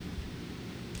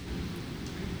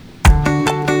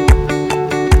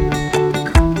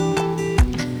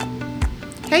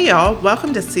Hey y'all,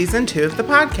 welcome to season 2 of the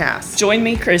podcast. Join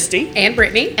me, Christy, and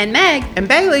Brittany, and Meg, And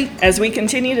Bailey. as we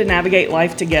continue to navigate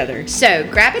life together. So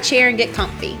grab a chair and get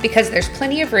comfy because there's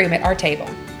plenty of room at our table.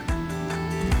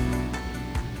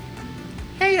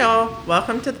 Hey y'all,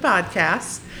 welcome to the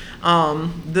podcast.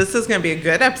 This is going to be a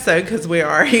good episode because we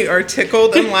already are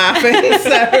tickled and laughing,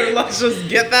 so let's just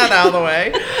get that out of the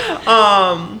way.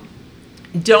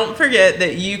 Don't forget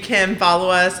that you can follow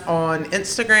us on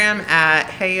Instagram at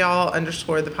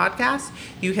heyyall_the podcast.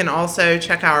 You can also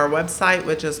check out our website,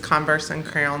 which is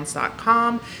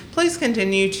converseandcrayons.com. Please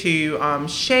continue to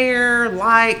share,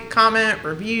 like, comment,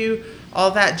 review,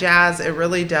 all that jazz. It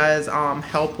really does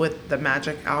help with the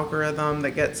magic algorithm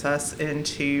that gets us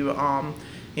into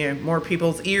more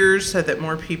people's ears, so that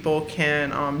more people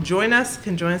can join us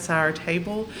at our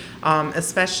table,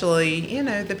 especially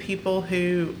the people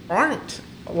who aren't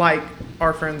like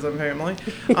our friends and family,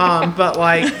 but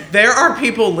like there are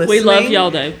people listening. We love y'all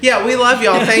though. Yeah, we love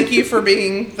y'all. Thank you for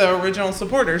being the original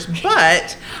supporters.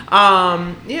 But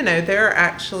there are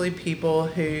actually people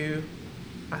who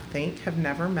I think have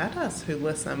never met us who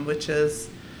listen, which is,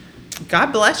 God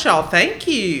bless y'all. Thank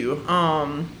you.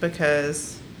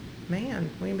 Because man,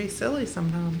 we can be silly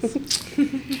sometimes.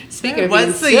 Speaking of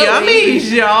what's the being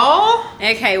yummies, y'all?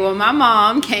 Okay, well, my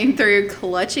mom came through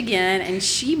clutch again, and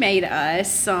she made us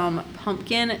some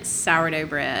pumpkin sourdough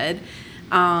bread,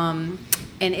 and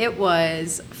it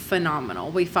was phenomenal.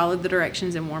 We followed the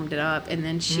directions and warmed it up, and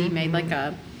then she made like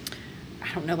an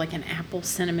apple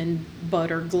cinnamon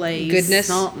butter glaze. Goodness.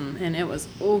 Something, and it was,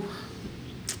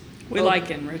 We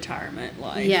like in retirement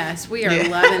life. Yes, we are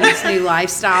loving this new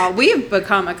lifestyle. We've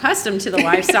become accustomed to the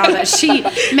lifestyle that she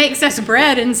makes us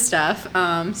bread and stuff.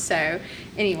 So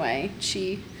anyway,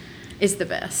 she is the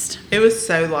best. It was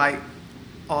so like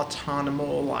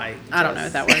autumnal, like I don't know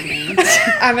what that word means.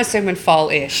 I'm assuming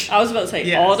fall-ish. I was about to say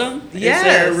Yes. autumn. Yes. Is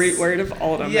there a root word of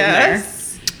autumn in there? Yes.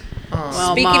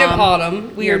 Well, Speaking of Mom,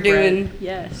 autumn, we your are doing bread.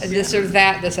 Yes. a this or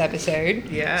that this episode.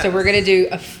 Yes. So we're going to do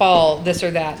a fall this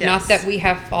or that. Yes. Not that we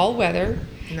have fall weather.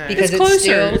 No. Because It's closer.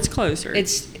 still, It's closer.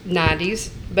 It's 90s,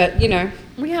 but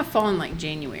We have fall in like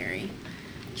January.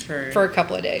 True. for a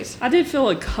couple of days. I did feel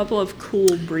a couple of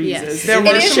cool breezes Yes. There in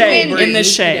were the some shade. cool In the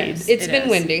breezes. shade. Yes. It's It been is.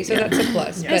 windy, so that's a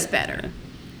plus. It's But, better.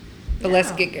 but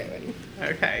let's get going.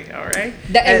 Okay, all right.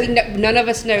 None of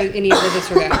us know any of the this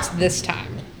or that's this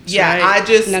time. Yeah, right. I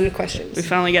just None questions. We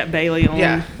finally got Bailey on.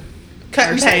 yeah. Cut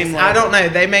and Our same paste. I level. don't know.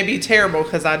 They may be terrible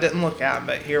because I didn't look at them,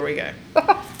 but here we go.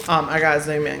 I gotta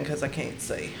zoom in because I can't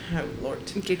see. Oh Lord.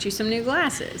 Get you some new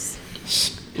glasses.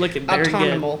 Looking very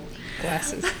Autumnal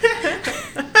glasses.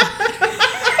 good.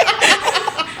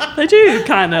 They do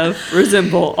kind of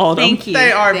resemble autumn. Thank you.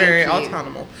 They are Thank very you.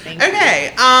 autumnal. Thank you.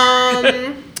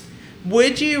 Okay.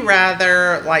 Would you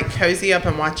rather like cozy up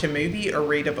and watch a movie or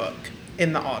read a book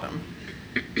in the autumn?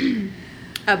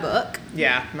 A book.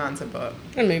 Yeah, mine's a book.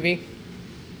 A movie.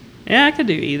 Yeah, I could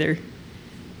do either.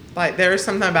 Like there's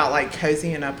something about like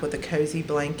cozying up with a cozy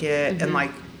blanket and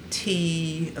like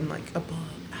tea and like a book.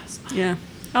 Yeah.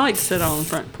 I like to sit on the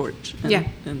front porch Yeah.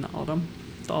 in the autumn,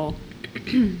 fall.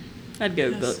 I'd go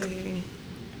Let's book. see.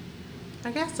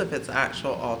 I guess if it's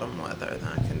actual autumn weather, then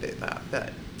I can do that.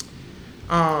 But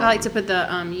I like to put the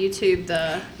YouTube,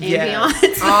 the Yes. ambiance. the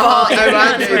fall I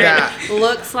ambiance do where that. it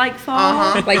looks like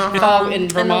fall. Like fall in And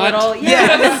the Vermont.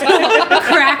 little,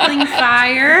 crackling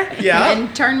fire. Yeah.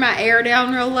 And turn my air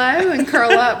down real low and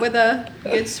curl up with a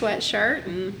good sweatshirt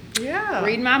and yeah,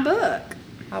 read my book.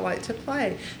 I like to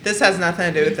play. This has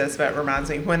nothing to do with this, but it reminds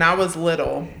me when I was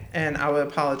little, and I would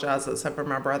apologize except for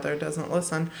my brother doesn't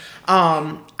listen.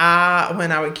 When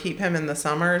I would keep him in the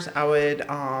summers, I would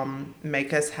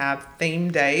make us have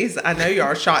theme days. I know you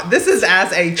are shocked. This is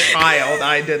as a child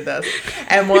I did this,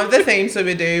 and one of the themes we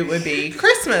would do would be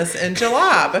Christmas in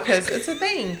July because it's a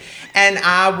thing, and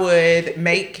I would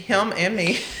make him and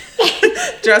me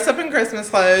dress up in Christmas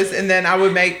clothes, and then I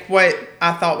would make what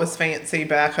I thought was fancy,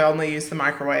 but I could only use the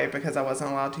microwave because I wasn't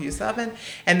allowed to use the oven.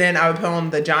 And then I would put on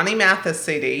the Johnny Mathis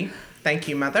CD. Thank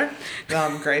you, Mother.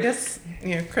 Greatest,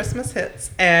 Christmas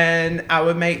hits. And I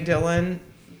would make Dylan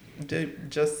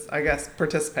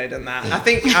participate in that. I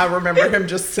think I remember him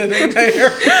just sitting there.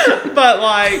 But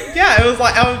it was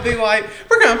like, I would be like,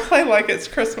 we're going to play like it's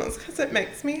Christmas because it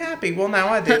makes me happy. Well, now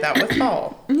I do that with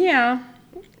fall. Yeah.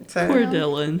 So, Poor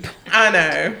Dylan. I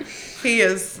know. He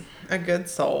is a good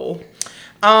soul.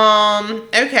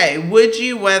 Okay. Would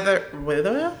you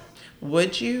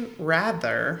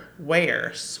rather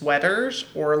wear sweaters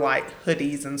or like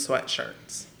hoodies and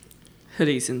sweatshirts?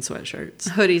 Hoodies and sweatshirts.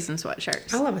 Hoodies and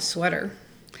sweatshirts. I love a sweater.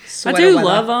 I do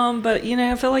love them, but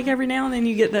I feel like every now and then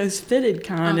you get those fitted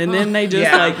kind, and then they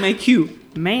just make you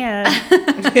mad.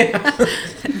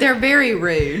 They're very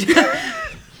rude.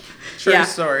 True Yeah.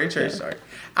 story.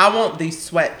 I want the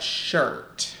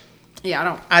sweatshirt.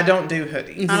 Yeah, I don't do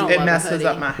hoodies. I don't It love a messes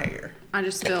up hoodie. my hair. I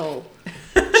just feel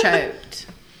choked.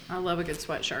 I love a good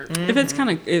sweatshirt. If it's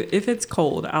if it's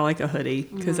cold, I like a hoodie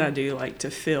because I do like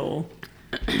to feel.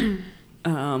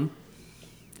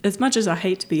 As much as I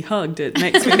hate to be hugged, it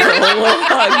makes me feel a little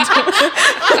hugged.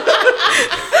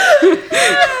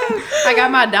 I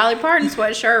got my Dolly Parton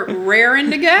sweatshirt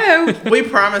raring to go. We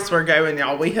promise we're going,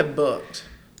 y'all. We have booked.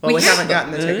 Well, We we have haven't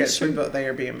gotten the booked. tickets. We booked the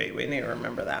Airbnb. We need to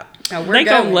remember that. No, we're They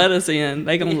going. gonna let us in.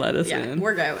 They gonna let us Yeah, in.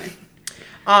 we're going.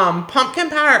 Pumpkin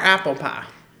pie or apple pie?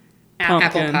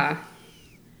 Pumpkin. Apple pie.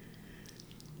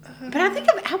 But I think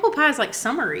of apple pie as like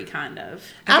summery, kind of.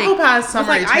 Apple pie is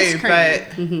summery like ice too,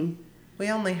 cream. but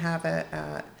we only have it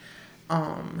at.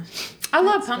 I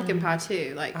love pumpkin pie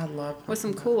too. Like I love with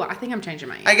some cool. I think I'm changing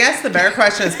my. I guess the better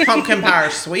question is pumpkin pie or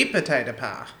sweet potato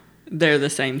pie. They're the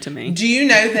same to me. Do you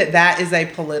know that is a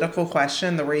political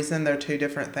question? The reason they're two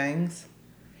different things?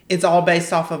 It's all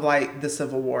based off of like the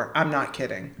Civil War. I'm not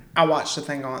kidding. I watched the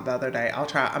thing on it the other day.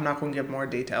 I'm not going to give more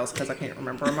details because I can't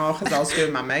remember them all because I was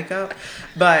doing my makeup.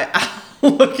 But I'll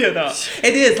look it up.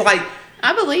 It is like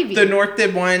I believe you. the North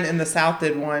did one and the South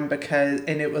did one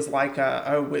and it was like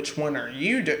which one are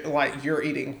you like you're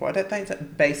eating what at things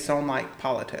based on like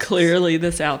politics. Clearly,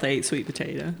 the South ate sweet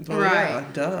potato. Well, Right. Yeah,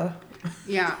 duh.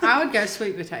 Yeah, I would go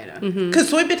sweet potato Because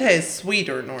sweet potato is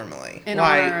sweeter normally. in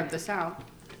like, honor of the South.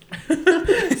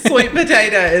 sweet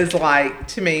potato is like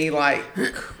to me like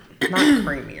not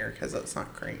creamier because it's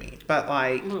not creamy, but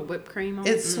like A little whipped cream on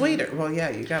it's it. sweeter. Well, yeah,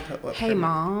 you got to put whipped Hey, cream.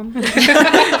 Mom.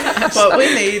 What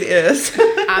we need is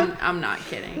I'm not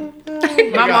kidding. my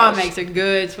My mom gosh. makes a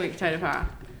good sweet potato pie.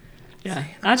 Yeah,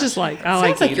 I like Sounds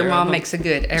like either your of mom them. makes a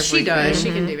good everything. She does. She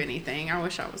can do anything. I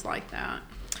wish I was like that.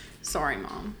 Sorry,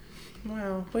 Mom.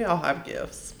 well, we all have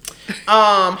gifts.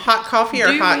 Hot coffee or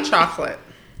Do hot we? chocolate?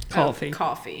 Coffee.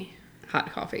 Coffee.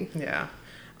 Hot coffee. Yeah.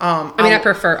 I mean, I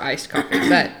prefer iced coffee,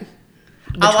 but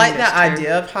I like between the those two.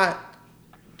 idea of hot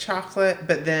chocolate,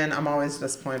 but then I'm always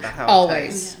disappointed about how it Always,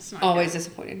 tastes. Yeah, it's not always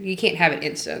disappointed. You can't have it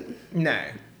instant. No.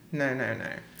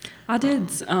 I did.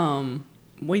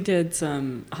 We did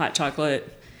some hot chocolate,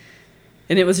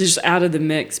 and it was just out of the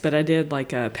mix. But I did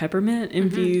like a peppermint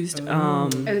infused Oh,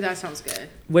 that sounds good.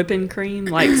 whipping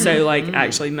cream,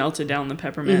 actually melted down the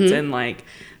peppermints and like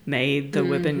made the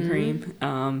whipping cream,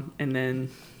 and then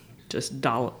just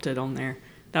dolloped it on there.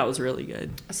 That was really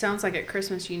good. It sounds like at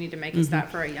Christmas you need to make us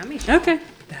that for a yummy show. Okay,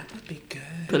 That would be good.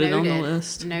 put it on the Noted.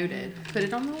 list. Noted. Put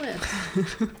it on the list.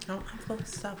 I don't have the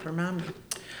list up. Remind me.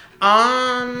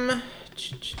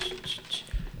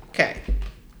 Okay.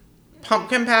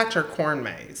 Pumpkin patch or corn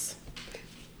maze?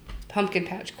 Pumpkin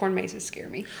patch, corn mazes scare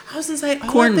me. I was gonna say all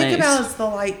Corn I think maze. about is the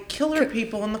like killer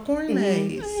people in the corn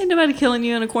maze. Ain't nobody killing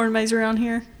you in a corn maze around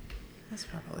here. That's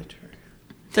probably true.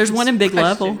 There's one in Big Question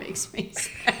Level. makes me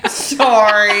sad.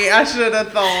 Sorry, I should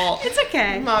have thought. It's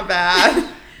okay. My bad.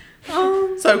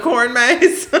 So corn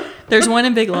maze. There's one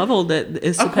in Big Level that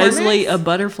is A corn supposedly maze? a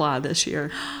butterfly this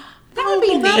year. That would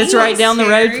be well, neat. It's right down the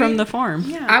road scary. from the farm.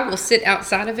 Yeah. I will sit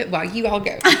outside of it while you all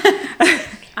go. I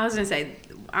was gonna say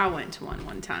I went to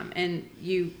one time and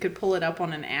you could pull it up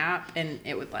on an app and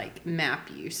it would like map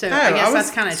you. So I I guess was-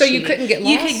 that's kind of so you couldn't get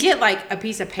You lost? could get like a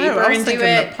piece of paper I was and do thinking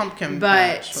it. the pumpkin but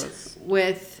patch was-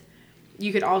 with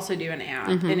you could also do an app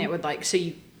and it would like so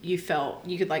you felt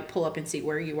you could like pull up and see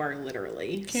where you are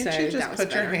literally. Can't so you that just was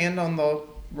put your better. hand on the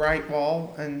right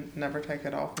wall and never take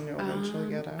it off and you'll eventually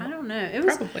get out? I don't know. It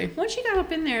was Probably. once you got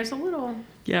up in there, it's a little.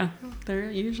 Yeah, they're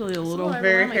usually a little.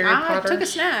 Very overwhelming. Harry I Potter. took a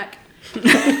snack.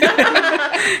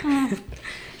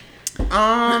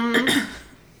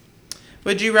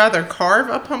 Would you rather carve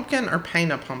a pumpkin or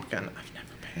paint a pumpkin? I've never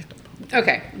painted a pumpkin.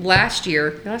 Okay, last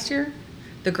year,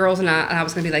 the girls and I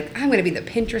was going to be like, I'm going to be the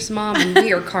Pinterest mom, and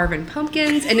we are carving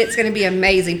pumpkins, and it's going to be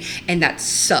amazing. And that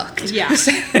sucked. Yeah.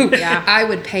 So Yeah. I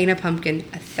would paint a pumpkin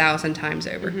 1,000 times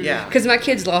over. Yeah. Because my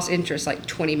kids lost interest like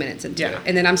 20 minutes into Yeah. it,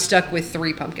 and then I'm stuck with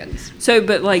 3 pumpkins. So,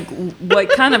 but like, what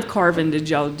kind of carving did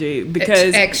y'all do? Because,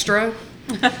 It's extra.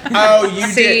 Oh, you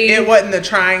See? did. It wasn't the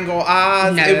triangle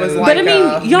eyes. It was No. like but I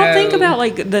mean, y'all no. think about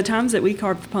like the times that we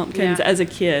carved pumpkins Yeah. as a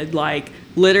kid, like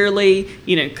literally,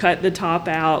 cut the top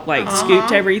out, like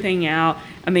scooped everything out.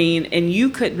 I mean, and you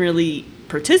couldn't really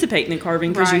participate in the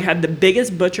carving because you Right. had the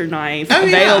biggest butcher knife Oh, yeah.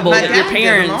 available My that your dad did them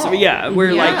parents, all. were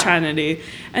Yeah. like trying to do.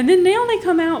 And then now they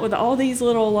come out with all these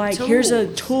little like, here's a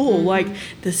Tools. tool, like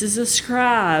this is a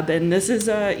scribe, and this is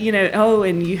a,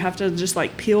 and you have to just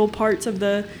like peel parts of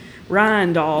the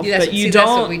rind off, Yeah, but you that's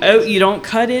what we don't. do. You don't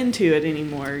cut into it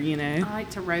anymore. You know. I like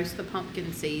to roast the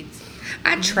pumpkin seeds.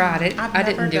 I tried it. I've I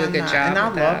never didn't do a done good that, job. and I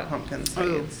with love that. pumpkin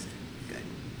Oh. seeds.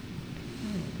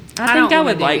 I don't think I wanna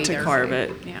would do like to either. carve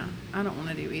it. Yeah, I don't want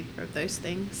to do either of those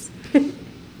things.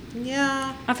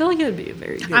 Yeah, I feel like it would be a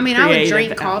very good. I mean, I would creative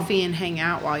drink album. coffee and hang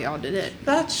out while y'all did it,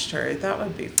 that's true. That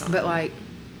would be fun. but like,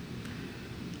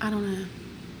 I don't know.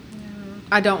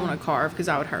 I don't want to carve because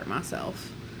I would hurt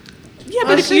myself. Yeah, Well,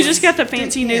 but it's if you just got the just fancy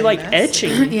sticky new and like messy.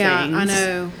 etching Yeah, things, I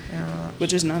know. Yeah.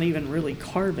 which is not even really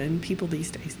carbon. People these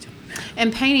days do that.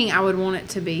 And painting, I would want it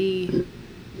to be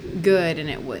good, and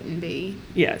it wouldn't be.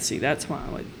 Yeah, see, that's why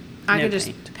I would. I no could just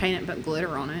paint. paint it, and put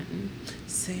glitter on it. And,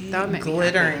 See, That would make me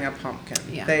glittering a pumpkin.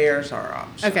 Yeah. There's our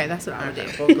option. Okay, that's what I would do.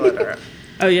 We'll glitter it.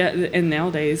 Oh yeah, and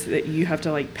nowadays that you have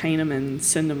to like paint them and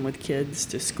send them with kids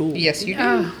to school. Yes, you do.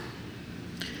 Oh,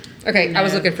 Okay, I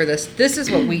was No. looking for this. This is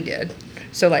what we did.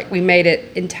 So like we made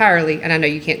it entirely, and I know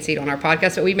you can't see it on our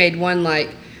podcast, but we made one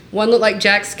looked like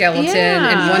Jack Skeleton,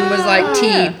 and one was like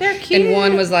Yeah, teeth, they're cute. and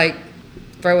one was like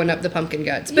throwing up the pumpkin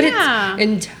guts. But Yeah. it's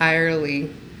entirely.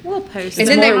 we'll post And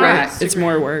it then on they our write. It's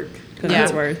more work than Yeah.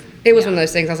 it's worth. It was one of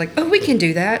those things. I was like, oh, we can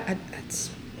do that. That's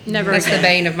Never That's the again.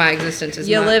 bane of my existence. Is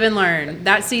You not- live and learn.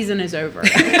 That season is over.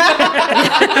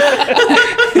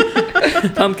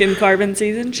 Pumpkin carving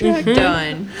season, check.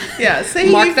 Done. Yeah,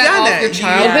 see, Mark you've that done off it. your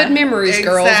childhood Yeah. memories,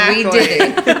 girls. We Exactly. did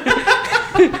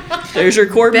it. There's your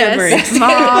core Best memories.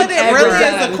 mom But it really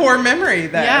ever. is a core memory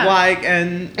that, Yeah. like,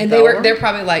 and And Bella- they're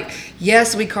probably like,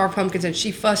 yes, we carve pumpkins, and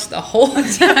she fussed the whole time.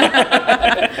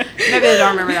 Maybe they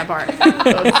don't remember that part.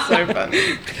 That's so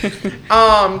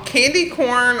funny. Candy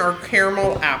corn or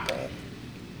caramel apple?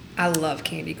 I love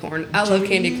candy corn. I love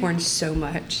candy corn so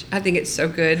much. I think it's so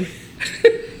good.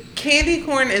 Candy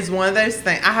corn is one of those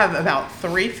things. I have about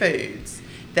 3 foods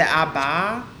that I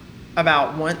buy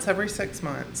about once every 6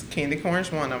 months. Candy corn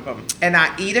is one of them. And I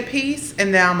eat a piece,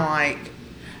 and then I'm like,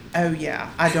 oh yeah,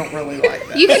 I don't really like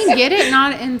that. You can get it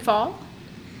not in fall.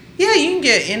 Yeah, you can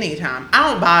get it anytime. I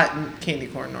don't buy it in candy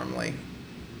corn normally,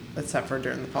 except for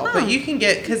during the fall. Oh. But you can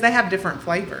get, because they have different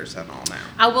flavors and all now.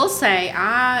 I will say,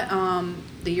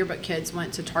 the yearbook kids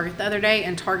went to Target the other day,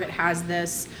 and Target has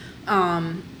this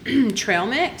trail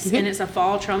mix, and it's a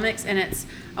fall trail mix, and it's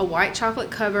a white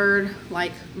chocolate covered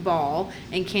like ball,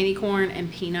 and candy corn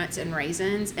and peanuts and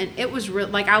raisins, and it was real.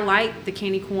 Like I like the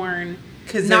candy corn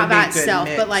 'Cause not there'd be by a good itself,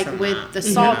 mix but like in with that. the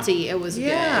salty, it was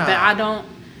Yeah. good. But I don't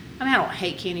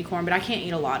hate candy corn, but I can't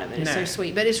eat a lot of it. It's No. so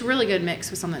sweet, but it's really good mix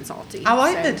with something salty. I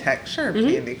like So- the texture of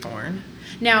candy corn.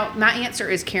 Now, my answer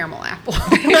is caramel apple.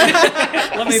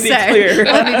 Let me be So, clear.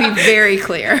 Let me be very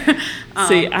clear.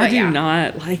 See, I but do yeah.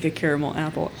 not like a caramel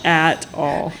apple at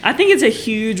all. I think it's a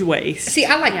huge waste. See,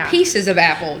 I like Yeah. pieces of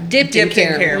apple dipped in Dipped in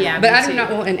caramel. caramel. Yeah, but me I do too.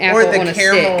 not want an apple Or the on a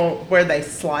caramel where they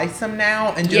slice them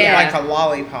now and do Yeah. like a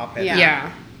lollipop in Yeah.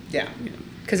 it. stick. Yeah. Yeah.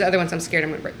 Because the other ones I'm scared I'm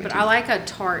going to break my But teeth. I like a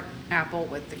tart apple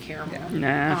with the caramel.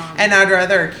 Nah. And I'd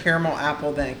rather a caramel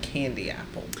apple than a candy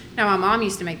apple. Now, my mom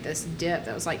used to make this dip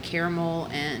that was like caramel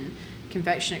and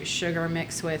confectionate sugar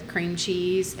mixed with cream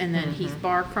cheese and then Heath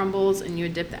bar crumbles, and you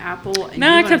would dip the apple. And No,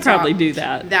 you I wanna could probably talk- do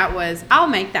that. That was, I'll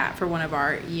make that for one of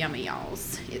our yummy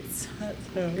y'alls. It's I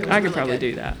could really probably good.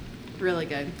 do that. really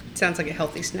good. Sounds like a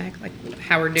healthy snack, like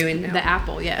how we're doing now. The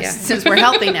apple, yes. Yeah. Since we're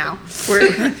healthy now.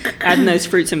 We're adding those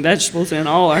fruits and vegetables in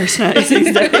all our snacks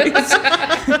these days.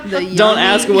 The Don't yummy-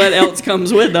 ask what else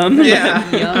comes with them.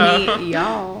 Yeah. Yummy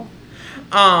y'all.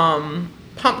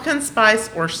 Pumpkin spice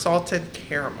or salted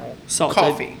caramel? Salted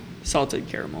Coffee. Salted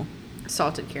caramel.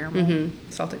 Salted caramel.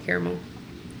 Salted caramel.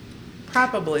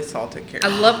 Probably salted I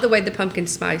caramel. love the way the pumpkin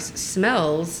spice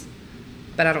smells,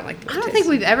 but I don't like the way I it don't tastes. think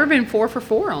we've ever been 4 for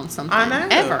 4 on something. I know.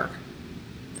 Ever.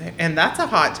 And that's a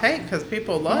hot take because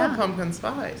people love Yeah. pumpkin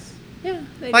spice. Yeah.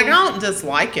 they Like, do. I don't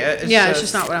dislike it. Yeah, it's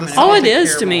just not what I'm the into. All it salted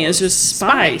is to me caramel is just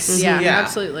spice. Yeah, Yeah.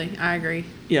 absolutely. I agree.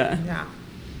 Yeah. Yeah.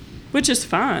 Which is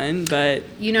fine, but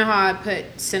You know how I put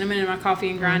cinnamon in my coffee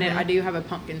and grind it? I do have a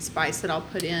pumpkin spice that I'll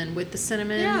put in with the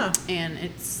cinnamon. Yeah. And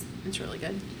it's really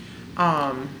good.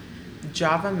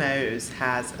 Java Mo's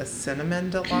has a cinnamon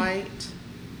delight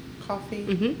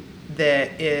coffee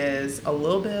that is a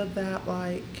little bit of that,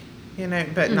 like, you know,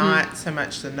 but not so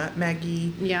much the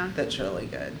nutmeggy. Yeah. That's really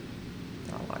good.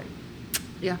 I like.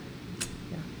 Yeah.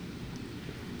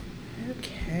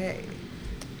 Okay.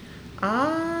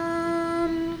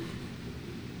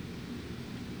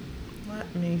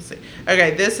 Let me see.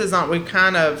 Okay, this is on. We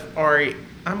kind of already.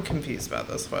 I'm confused about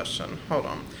this question. Hold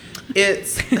on.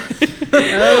 It's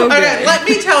okay. Let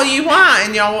me tell you why,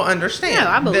 and y'all will understand. Yeah,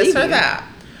 I believe this or you. that.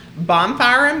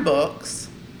 Bonfire and books.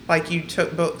 Like you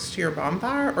took books to your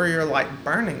bonfire, or you're like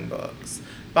burning books.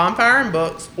 bonfire and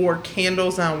books, or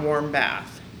candles and a warm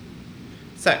bath.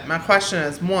 So my question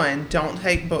is, one, don't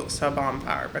take books to a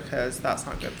bonfire because that's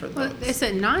not good for the Well, books. it's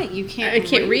at night. You can't. I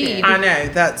can't read. it. I know,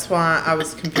 that's why I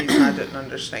was confused and I didn't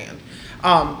understand.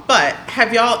 But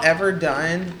have y'all ever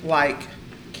done like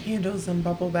candles and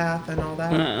bubble bath and all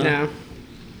that? No.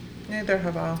 Neither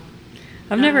have I.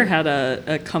 I've never had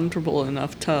a comfortable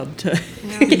enough tub to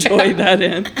enjoy that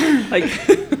in. Like,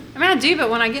 I mean, I do, but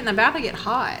when I get in the bath, I get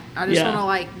hot. I just Yeah. want to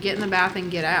like get in the bath and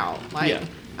get out. Like Yeah.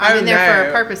 I'm in there for no.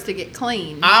 a purpose to get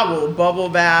clean. I will bubble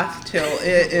bath till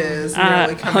it is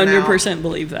nearly I coming 100%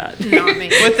 believe that. Not me.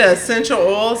 out. With the essential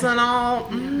oils and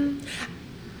all.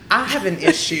 I have an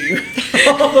issue.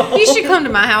 You should come to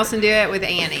my house and do it with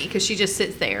Annie because she just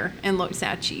sits there and looks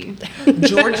at you.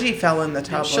 Georgie fell in the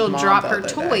tub. She'll with Mom drop the her other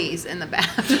day. toys in the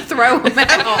bath to throw them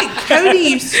out. Cody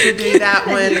used to do that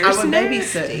when You're I would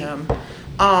babysit nasty. him.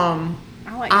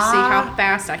 I like to see how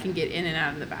fast I can get in and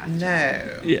out of the bath.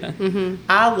 No. Yeah.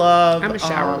 I love I'm a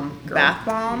shower girl. bath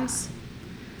bombs.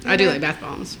 I do like bath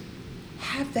bombs.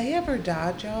 Have they ever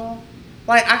died, y'all?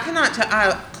 Like, I cannot tell.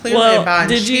 I clearly Well, am buying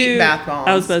did cheap you? bath bombs.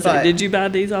 I was about to say, but- did you buy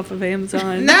these off of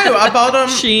Amazon? No, I bought them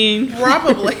Sheen.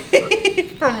 probably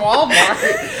from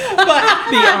Walmart. But I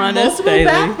Be have honest, multiple Bailey.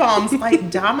 bath bombs like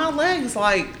dye my legs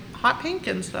like hot pink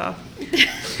and stuff.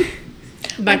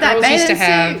 My That girls used to bathing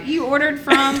have. suit you ordered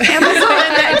from Amazon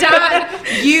that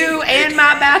dyed you and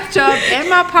my bathtub and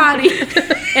my potty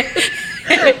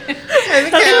And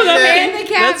the That's what cabinet and the cabinet.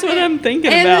 That's what I'm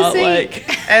thinking and the about. sink.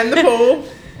 Like, and the pool.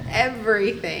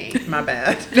 everything. My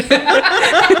bad.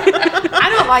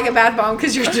 I don't like a bath bomb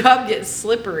because your tub gets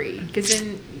slippery. Because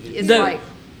then it's The- like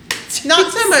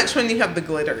Not so much when you have the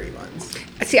glittery ones.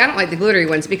 See, I don't like the glittery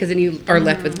ones because then you are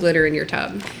left with glitter in your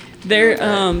tub. they're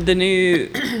the new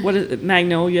what is it,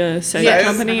 Magnolia Soda Yes.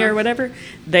 Company or whatever.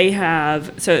 They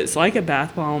have so it's like a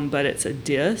bath bomb, but it's a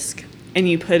disc, and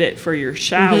you put it for your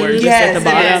shower just Yes, at the it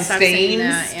bottom. is. I've seen Stains.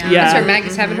 that, yeah. Yeah. That's where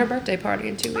Maggie's having her birthday party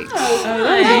in 2 weeks. Oh,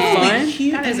 that'd be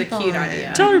fun. That is a cute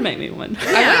idea. Tell her to make me one.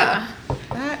 Yeah.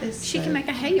 That is She so can make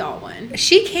a hey y'all one.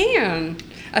 She can.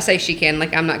 I say she can,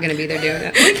 like I'm not going to be there doing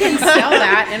it. We can sell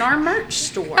that in our merch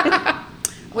store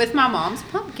with my mom's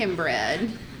pumpkin bread.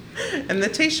 And the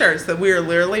t-shirts that we are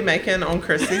literally making on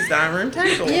Christy's dining room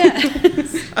table.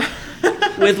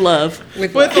 With love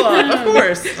With love, of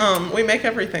course. We make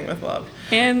everything with love.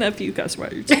 and a few cuss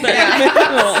words.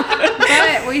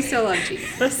 But we still love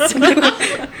Jesus.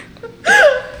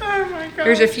 Oh my god.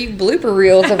 There's a few blooper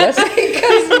reels of us.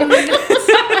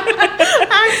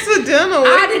 Accidentally.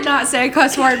 I did not say a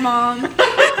cuss word, Mom.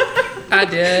 I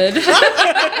did.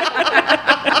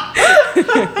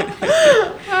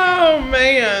 Oh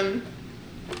man.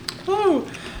 Whew.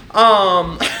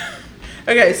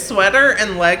 Okay, sweater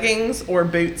and leggings or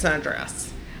boots and a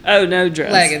dress. Oh, no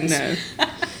dress. Leggings. No.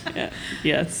 Yeah.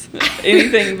 Yes.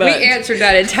 Anything but. We answered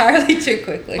that entirely too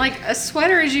quickly. Like a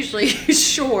sweater is usually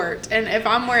short, and if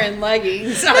I'm wearing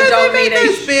leggings, I No, don't they need make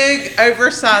those big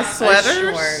oversized a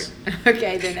sweaters. short.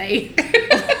 Okay, then a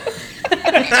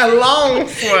A long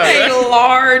sweater.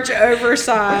 large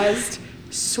oversized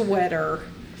sweater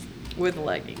with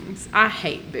leggings. I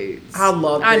hate boots. I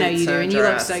love boots. I know you do, a and you look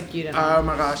dress. so cute in Oh them.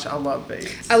 my gosh, I love boots.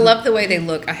 I love the way they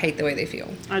look. I hate the way they feel.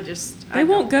 They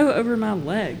won't go over my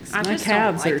legs. I My just don't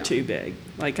calves like are them. too big.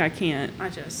 Like, I can't. I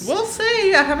just We'll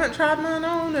see. I haven't tried mine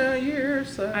on in a year,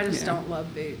 so. I just Yeah. don't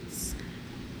love boots.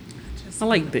 I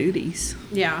like booties.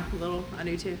 Yeah, little. I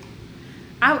do too.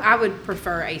 I would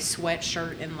prefer a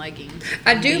sweatshirt and leggings. if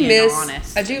I I'm do being miss.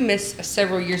 honest. I do miss.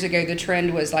 Several years ago, the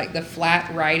trend was like the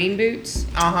flat riding boots.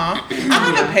 I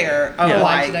have a pair of Yeah. I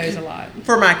liked like those a lot.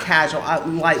 for my casual. I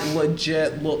like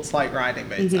legit looks like riding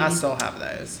boots. Mm-hmm. I still have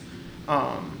those.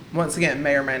 Once again,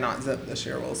 may or may not zip this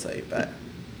year. We'll see. But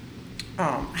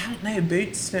I don't know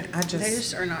boots. I They just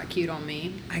just are not cute on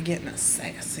me. I get in a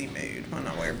sassy mood when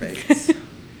I wear boots.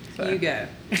 So, You go.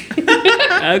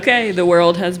 Okay, the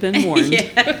world has been warned.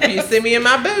 if you see me in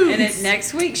my boots, And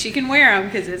next week she can wear them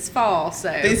because it's fall.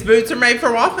 So these boots are made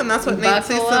for walking. That's what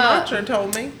Nancy Buckle up. Sinatra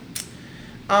told me.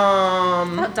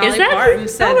 I thought Dolly Is that Parton who?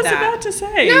 said I was that. about to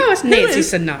say. No, it's Who Nancy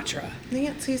is- Sinatra.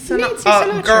 Nancy Sinatra. Nancy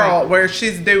Sinatra. Girl, where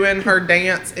she's doing her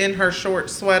dance in her short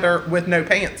sweater with no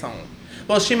pants on.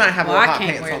 Well, she might have Well, little I hot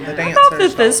can't pants wear on. The that. I dancers thought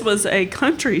that this don't. was a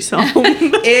country song.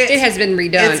 It has been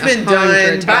redone. It's been 100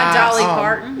 done times. By Dolly Um,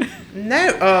 Parton.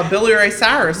 No, Billy Ray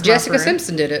Cyrus. my Jessica friend.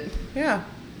 Simpson did it. Yeah,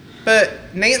 but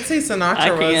Nancy Sinatra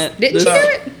I was. can't. Didn't she the- do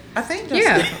it? I think Jessica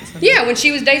Yeah. Simpson. Yeah, when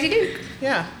she was Daisy Duke.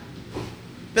 Yeah.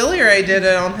 Billy Ray did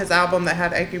it on his album that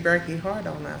had "Achy Breaky Heart"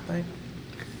 on it, I think.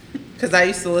 because I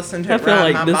used to listen to I it feel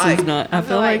riding like my this bike. is not. I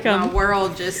feel like my I'm.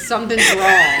 world just something's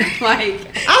wrong. Like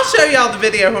I'll show y'all the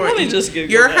video. Let me just Google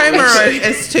Your that. homework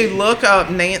is to look up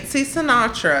Nancy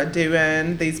Sinatra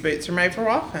doing "These Boots Are Made for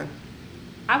Walking."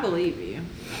 I believe you.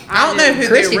 I don't know who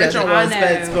Christy the original was, I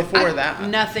but it's know. before that.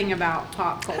 Nothing about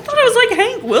pop culture. I thought it was like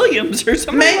Hank Williams or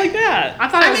something like that. I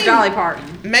thought it was mean, Dolly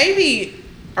Parton. Maybe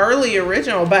early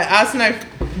original, but I just know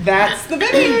that's the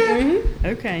video.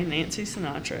 Okay, Nancy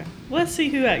Sinatra. Let's see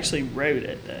who actually wrote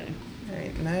it though.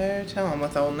 Ain't no telling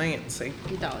with old Nancy.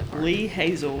 Dolly Parton. Lee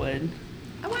Hazelwood.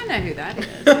 Oh, I know who that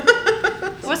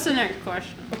is. What's the next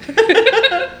question?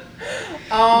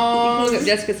 Look up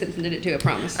Jessica Simpson did it too, I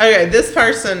promise. Okay, this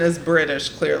person is British,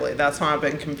 clearly. That's why I've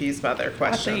been confused by their I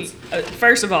questions. think,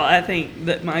 first of all, I think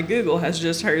that my Google has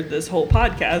just heard this whole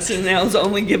podcast and now is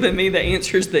only giving me the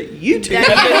answers that you two have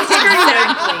been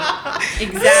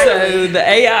screaming. Exactly. So the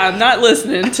AI, I'm not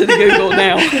listening to the Google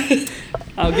now.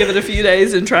 I'll give it a few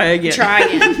days and try again. Try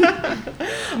again.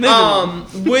 Moving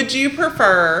on. Would you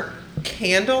prefer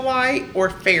candlelight or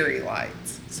fairy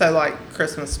lights? So like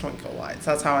Christmas twinkle lights.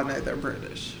 That's how I know they're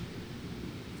British.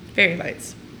 Fairy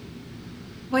lights.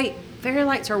 Wait, fairy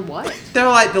lights are what? They're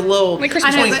like the little Like I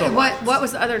Christmas know, twinkle but lights. what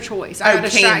was the other choice? I Oh, got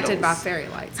distracted candles. by fairy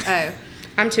lights. Oh.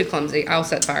 I'm too clumsy. I'll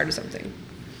set fire to something.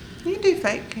 You can do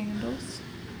fake candles.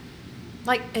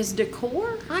 Like as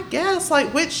decor? I guess.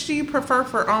 Like, which do you prefer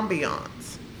for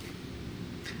ambiance?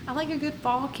 I like a good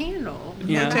fall candle.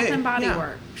 Yeah. Bath and Body Yeah.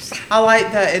 Works. I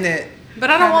like that in it. But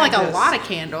I don't want like Kinda a lot of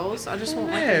candles. I just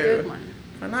want like a good one.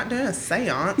 We're not doing a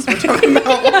seance. We're talking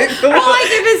about like the Well, like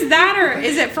if it's that or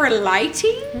is it for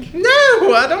lighting?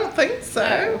 No, I don't think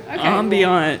so. Okay.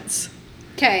 Ambiance.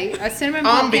 Okay, a cinnamon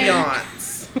pumpkin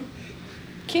Ambiance.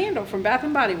 candle from Bath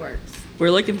and Body Works.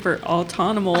 We're looking for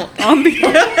autumnal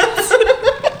ambiance.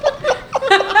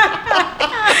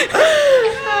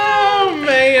 Oh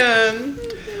man.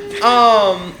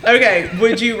 Okay,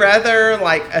 would you rather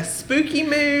like a spooky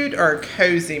mood or a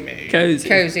cozy mood? Cozy.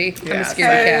 Cozy. I'm a Yes. scaredy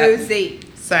cat. Cozy.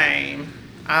 Same.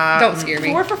 Don't scare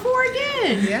me. 4 for 4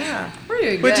 again. Yeah. We're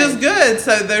doing Which good. is good.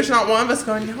 So there's not one of us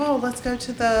going, oh, let's go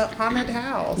to the haunted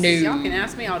house. No. Y'all can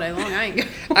ask me all day long. I ain't go.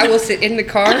 I will sit in the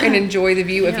car and enjoy the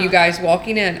view of you guys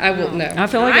walking in. I will know. I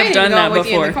feel like I I've ain't done even that going with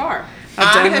you in before. the car. I've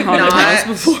I done have haunted not.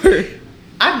 house before.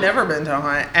 I've never been to a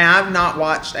haunted, and I've not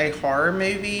watched a horror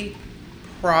movie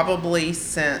probably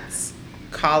since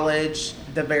college.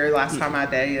 The very last time I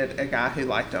dated a guy who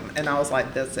liked them, and I was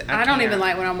like, "This." I don't even can't.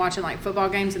 like when I'm watching like football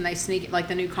games and they sneak like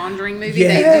the new Conjuring movie.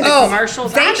 Yes. They do the Oh,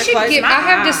 commercials. I they have to should close give. my I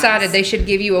have eyes. decided they should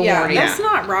give you a Yeah, warning. that's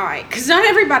not right because not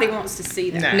everybody wants to see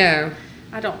that. No. No.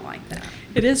 I don't like that.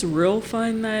 It is real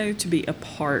fun though to be a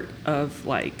part of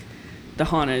like the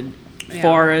haunted Yeah.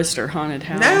 forest or haunted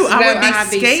house. No, I No, would be I'd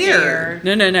scared.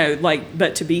 No. Like,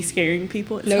 but to be scaring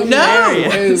people, it's No.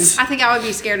 hilarious. I think I would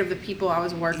be scared of the people I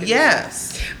was working with.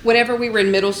 Yes. Whenever we were in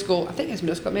middle school, I think it was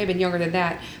middle school, maybe younger than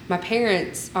that. My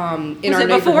parents, in Was our it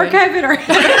before neighborhood. COVID or?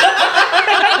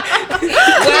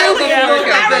 Well, before Yeah,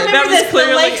 COVID. I remember That was this, the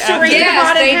clearly Lake after. Serene Yes,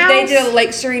 haunted they house. did a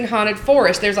Lake Serene haunted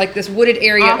forest. There's like this wooded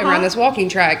area Uh-huh. around this walking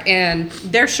track, and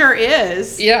There sure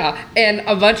is. yeah, and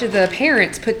a bunch of the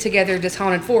parents put together this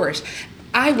haunted forest.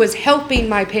 I was helping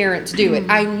my parents do it.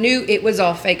 I knew it was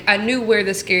all fake. I knew where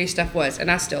the scary stuff was, and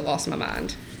I still lost my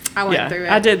mind. I went Yeah, through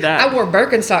it. I did that. I wore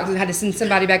Birkenstocks and had to send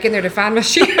somebody back in there to find my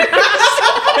shoes.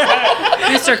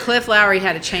 Mr. Cliff Lowry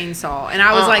had a chainsaw, and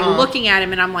I was like Uh-uh. looking at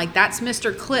him, and I'm like, "That's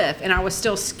Mr. Cliff," and I was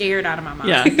still scared out of my mind.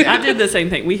 Yeah, I did the same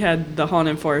thing. We had the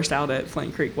haunted forest out at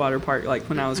Flint Creek Water Park, like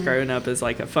when I was growing up, as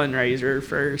like a fundraiser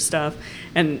for stuff.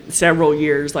 And several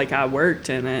years, like I worked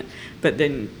in it. But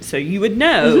then, so you would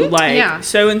know, like Yeah.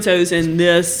 so and so's in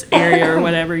this area or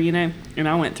whatever, you know. And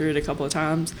I went through it a couple of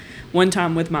times. One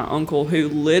time with my uncle, who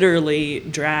literally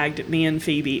dragged me and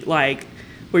Phoebe, like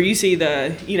where you see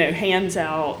the, you know, hands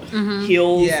out,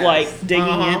 heels Yes. like digging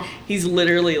Uh-huh. in. He's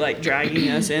literally like dragging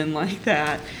us in like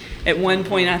that. At one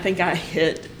point, I think I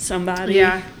hit somebody.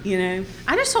 Yeah. You know.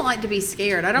 I just don't like to be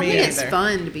scared. I don't Me think it's either.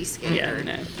 fun to be scared.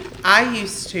 Yeah. No. I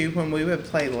used to, when we would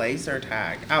play laser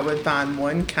tag, I would find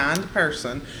one kind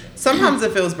person. Sometimes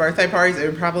if it was birthday parties, it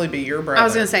would probably be your brother. I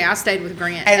was gonna say I stayed with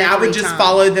Grant, and I every would just time.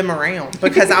 follow them around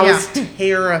because I was Yeah.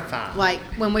 terrified. Like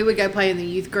when we would go play in the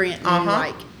youth grant, and Uh-huh.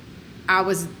 like I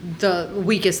was the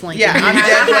weakest link. Yeah, in I'm it.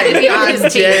 dead I had to be weight. on I'm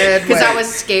his team dead because I weight. was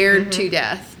scared to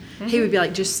death. He would be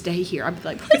like, "Just stay here." I'd be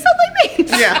like, "Please don't leave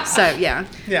me." Yeah. So yeah,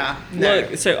 Yeah. No.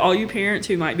 Look, so all you parents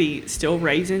who might be still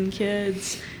raising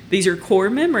kids, these are core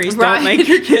memories. Right. Don't make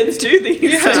your kids do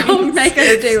these. don't make us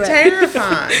it's do it.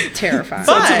 terrifying. Terrifying.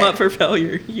 But- Sets them up for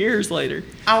failure years later.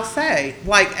 I'll say,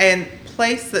 like, and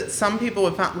place that some people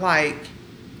would find, like,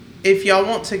 if y'all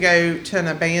want to go to an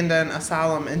abandoned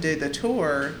asylum and do the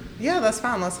tour, yeah, that's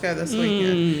fine. Let's go this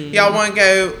weekend. Y'all want to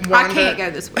go wander? I can't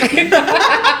go this weekend.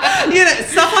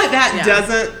 Stuff like that Yeah.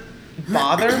 doesn't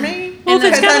bother me. Well, if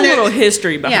it's Because got I a know- little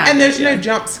history behind Yeah. it. and there's yeah. no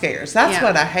jump scares. That's Yeah.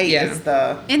 what I hate Yeah. is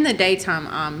the... In the daytime,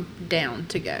 I'm down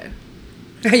to go.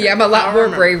 Yeah, I'm a lot I more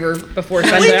remember. braver before We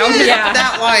sundown. did Yeah.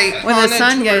 that, like, When the haunted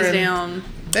sun tour goes in down,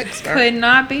 Vicksburg. could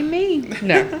not be me.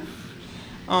 No.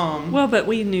 Well, but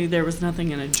we knew there was nothing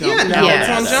going to jump Yeah, out no, Yeah. it's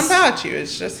at gonna us. jump out at you.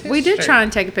 It's just history. We did try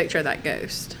and take a picture of that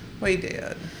ghost. We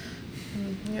did.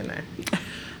 You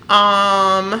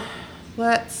know.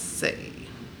 Let's see.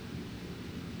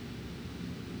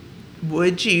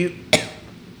 Would you...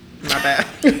 My bad.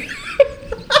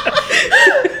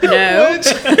 No.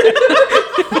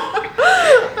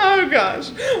 Oh gosh.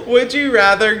 Would you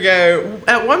rather go...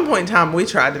 At one point in time, we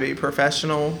tried to be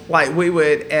professional. Like, we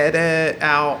would edit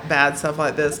out bad stuff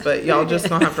like this, but y'all just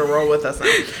gonna have to roll with us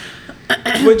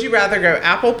now. Would you rather go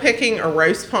apple picking or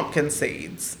roast pumpkin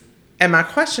seeds? And my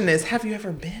question is, have you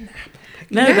ever been apple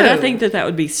picking? No, but I No. think that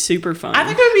would be super fun. I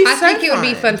think it would be I so think it would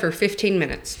be fun for 15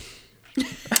 minutes.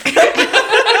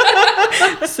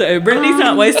 So Brittany's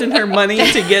not wasting her money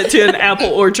to get to an apple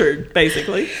orchard,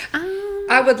 basically.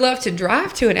 I would love to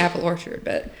drive to an apple orchard,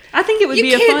 but I think it would you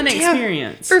be a can't fun have-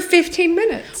 experience. for 15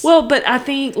 minutes. Well, but I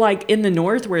think like in the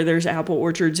north where there's apple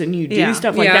orchards and you do Yeah.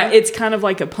 stuff like Yeah. that, it's kind of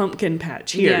like a pumpkin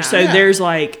patch here. Yeah. So Yeah. there's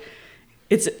like,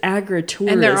 it's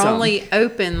agritourism. And they're only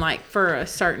open like for a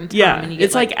certain time. Yeah, and you get,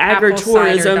 it's like apple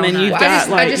cider agritourism and you've donuts. got,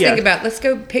 I like, just yeah. think about, let's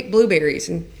go pick blueberries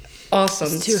and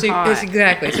awesome. It's too hot. It's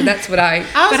exactly. So that's what I.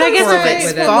 But I guess if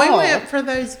it's when we fall- went for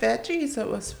those veggies, it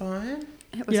was fun.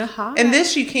 It was Yeah. hot. And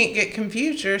this, you can't get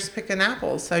confused. You're just picking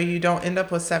apples, so you don't end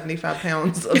up with 75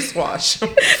 pounds of squash.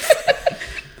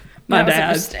 My That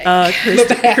was a dad,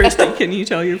 mistake. Christy, can you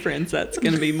tell your friends that's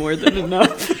going to be more than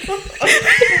enough?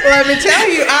 Let me tell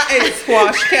you, I ate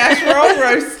squash casserole,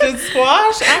 roasted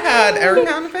squash. I had every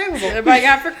kind available. Everybody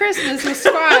got for Christmas was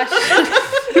squash.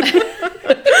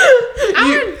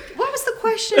 What was the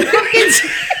question? Pumpkins.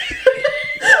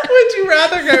 Would you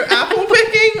rather go apple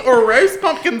picking or roast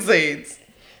pumpkin seeds?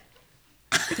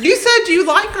 You said you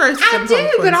like roasted I pumpkin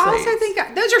do, but I also seeds.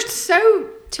 think those are so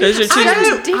Those are two-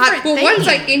 different Well, things. one's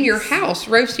like in your house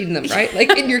roasting them, right?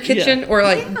 Like in your kitchen, or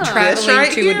like Yeah. This traveling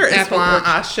right to here an is apple why orchard.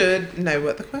 I should know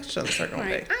what the questions are going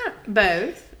to Right. be.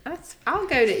 Both. I'll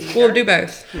go to either. We'll do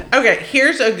both. Okay,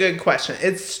 here's a good question.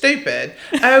 It's stupid.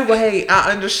 Oh, wait,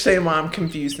 I understand why I'm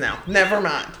confused now. Never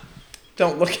mind.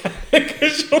 Don't look at it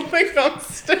because you'll think I'm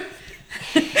stupid.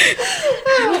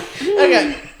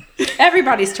 Okay,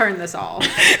 Everybody's turned this off.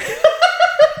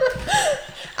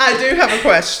 I do have a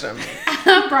question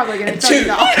I'm probably going to turn it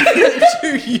off.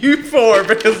 to you four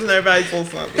because nobody's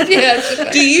listening.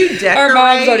 Yes. Do you decorate? Our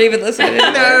moms don't even listen to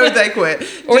it. No, they quit.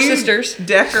 Or Do you sisters.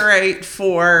 decorate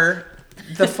for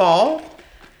the fall?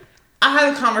 I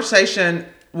had a conversation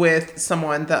with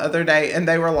someone the other day, and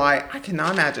they were like, "I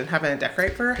cannot imagine having to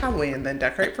decorate for Halloween, then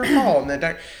decorate for fall, and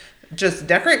then just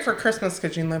decorate for Christmas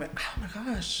because you can live it." Oh my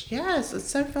gosh, yes, it's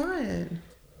so fun.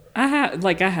 I have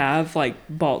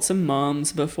bought some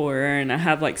mums before, and I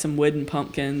have like some wooden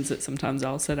pumpkins that sometimes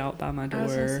I'll set out by my I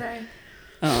was gonna door. say.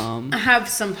 Um, I have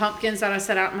some pumpkins that I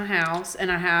set out in my house, and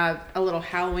I have a little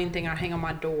Halloween thing I hang on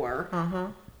my door,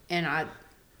 and I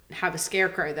have a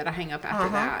scarecrow that I hang up after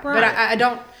that. right. But I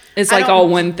don't. it's I like don't- all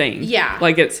one thing. Yeah.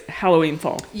 Like it's Halloween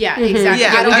fall. Yeah, exactly.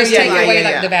 Yeah, I don't oh, do yeah, like, away yeah,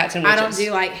 like yeah. the bats and I witches. don't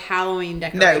do like Halloween No,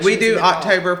 decorations. we do in the fall.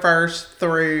 October 1st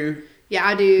through Yeah,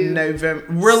 I do. November,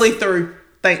 really through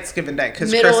Thanksgiving Day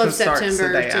because Middle Christmas of starts the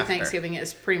September day to after. Thanksgiving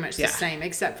is pretty much Yeah. the same,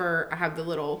 except for I have the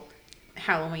little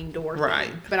Halloween door thing.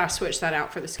 Right. But I switched that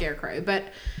out for the scarecrow. But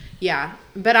yeah,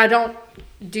 but I don't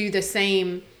do the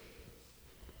same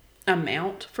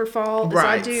amount for fall as I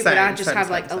Right, do. But I same, just same, have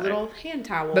same, like a same. little hand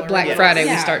towel. But or Black whatever. Friday,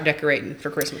 Yeah. we start decorating for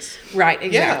Christmas. Right,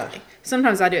 exactly. Yeah.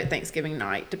 Sometimes I do it Thanksgiving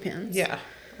night. Depends. Yeah.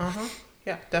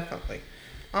 Yeah, definitely.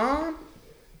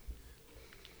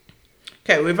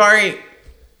 Okay, we've already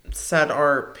said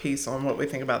our piece on what we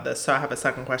think about this, so I have a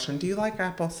second question. Do you like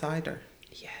apple cider?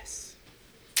 Yes.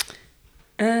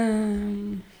 I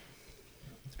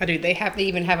do. They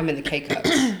even have them in the K-cups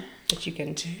that you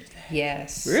can do. That.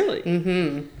 Yes. Really?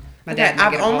 Mm-hmm. My Okay, dad.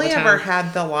 I've make it all only the time. ever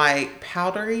had the like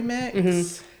powdery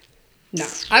mix. No,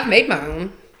 I've made my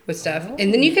own with stuff,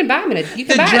 and then you can buy them in a. You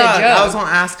can The buy jug. it in a jug. I was gonna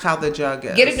ask how the jug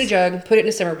is. Get it in a jug, put it in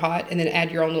a simmer pot, and then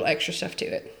add your own little extra stuff to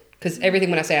it. Because everything,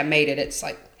 when I say I made it, it's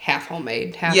like half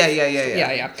homemade, half. Yeah.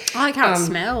 Yeah. I like how it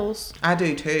smells. I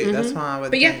do too. That's why I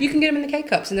would. But yeah, think. you can get them in the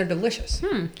K-cups, and they're delicious.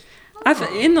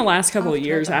 In the last couple of try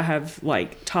years, that. I have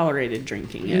like tolerated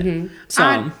drinking it. So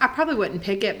I probably wouldn't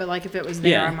pick it, but like if it was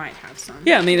there, Yeah. I might have some.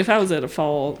 yeah, I mean, if I was at a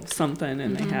fall something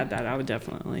and they had that, I would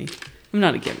definitely. I'm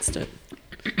not against it.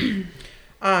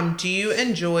 Do you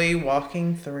enjoy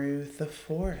walking through the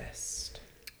forest?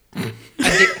 A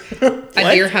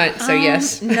deer hunt, so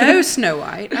yes. No Snow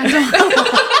White. I don't.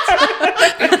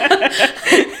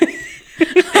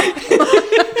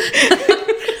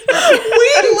 We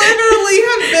literally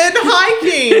have been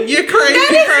hiking, you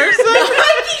crazy person.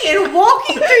 Hiking and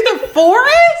walking through the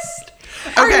forest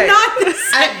Okay, are not the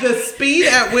same. at the speed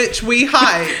at which we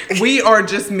hike, we are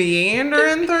just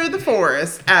meandering through the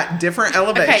forest at different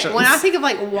elevations. Okay, when I think of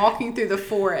like walking through the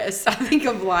forest, I think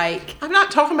of like. I'm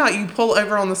not talking about you pull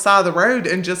over on the side of the road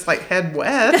and just like head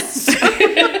west.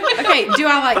 Okay, do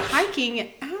I like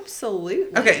hiking?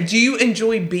 Absolutely. Okay, do you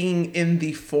enjoy being in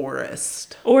the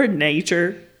forest? Or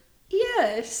nature.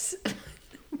 Yes.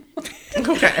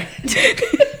 Okay.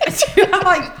 Do I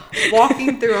like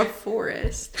walking through a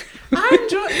forest? I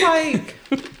enjoy like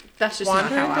That's just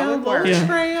not wandering how I down would a work. little Yeah.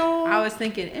 trail. I was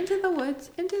thinking into the woods,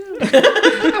 into the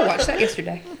woods. I watched that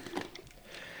yesterday.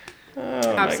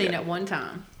 I've seen it one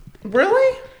time.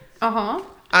 Really? Uh-huh.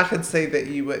 I could see that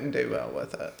you wouldn't do well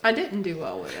with it. I didn't do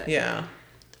well with it. Yeah.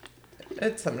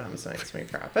 It sometimes makes me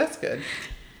cry. That's good.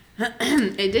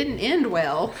 It didn't end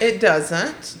well. It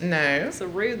doesn't. No. It's a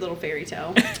rude little fairy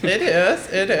tale. It is.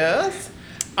 It is.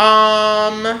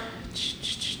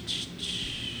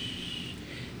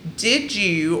 Did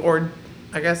you, or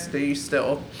I guess do you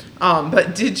still,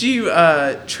 but did you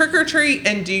trick or treat,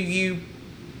 and do you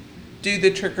do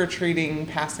the trick or treating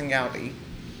passing outie?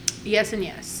 Yes and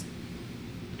yes.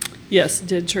 Yes,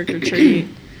 did trick or treat.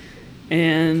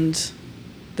 And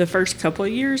the first couple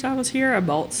of years I was here, I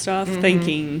bought stuff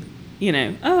thinking,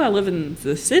 I live in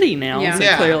the city now, Yeah. so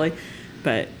Yeah. clearly.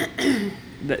 But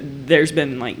there's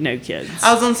been like no kids.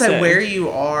 I was gonna say So- where you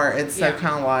are, it's so Yeah.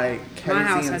 kind of like cozy My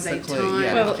house and has a secluded. ton.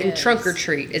 Yeah. Well, and Kids. trunk or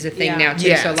treat is a thing Yeah. now too.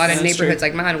 Yes, So a lot of that's neighborhoods true.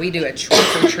 like mine, we do a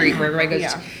trunk or treat where everybody goes.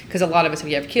 Yeah. Because a lot of us, if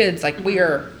you have kids, like we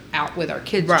are out with our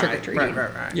kids trick or right, treating.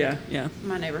 right. Yeah, yeah.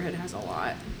 My neighborhood has a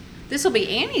lot. This will be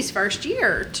Annie's first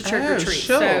year to trick or Oh, treat.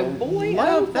 sure. So boy,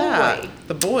 Love oh that. boy.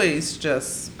 The boys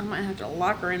just I might have to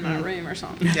lock her in my room or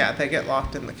something. yeah, they get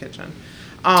locked in the kitchen.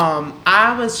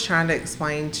 I was trying to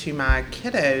explain to my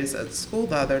kiddos at school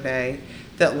the other day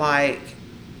that like,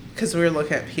 because we were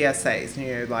looking at PSAs,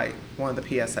 and like one of the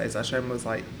PSAs I showed them was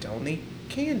like, don't eat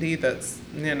candy that's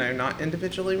not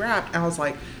individually wrapped. And I was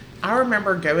like, I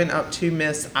remember going up to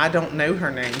Miss I don't know her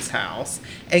name's house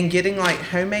and getting like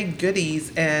homemade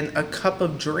goodies and a cup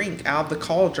of drink out of the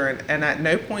cauldron, and at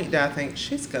no point did I think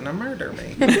she's gonna murder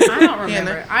me. I don't remember. You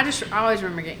know? I always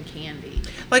remember getting candy.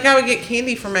 Like I would get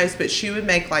candy for most, but she would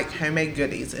make like homemade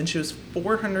goodies, and she was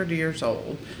 400 years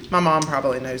old. My mom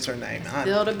probably knows her name.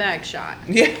 Build a bag shot.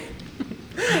 Yeah,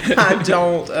 I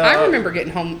don't. I remember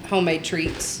getting homemade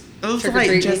treats. It was trick or like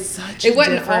treating. just such It a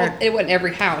wasn't different. it wasn't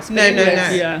every house. But No, it no, was, no.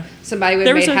 Yeah. Somebody would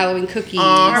There make was a- Halloween cookies.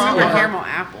 I remember Uh-huh. caramel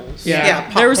apples. Yeah,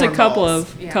 Yeah, there was a popcorn couple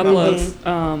balls. of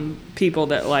Yeah. people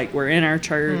that like were in our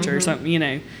church or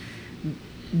something.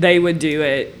 They would do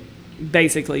it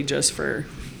basically just for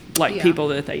like Yeah. people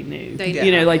that they knew. They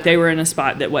did. Like they were in a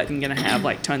spot that wasn't going to have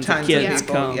like tons Tons of of kids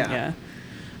people, come. yeah.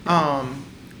 Yeah.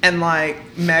 And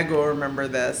like Meg will remember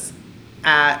this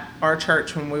at our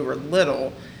church when we were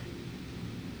little.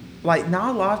 Like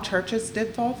not a lot of churches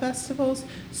did fall festivals,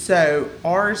 so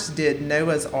ours did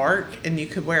Noah's Ark, and you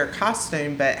could wear a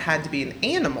costume, but it had to be an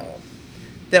animal.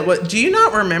 That what? Do you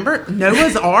not remember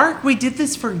Noah's Ark? We did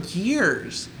this for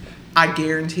years. I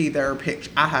guarantee there are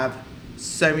pictures. I have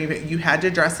so many. You had to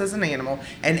dress as an animal,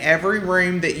 and every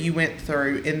room that you went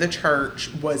through in the church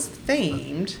was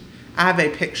themed. I have a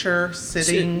picture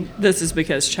sitting. This is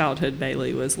because Childhood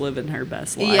Bailey was living her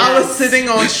best life. Yeah. I was Yes. sitting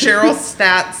on Cheryl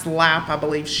Statt's lap. I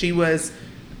believe she was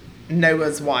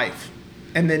Noah's wife,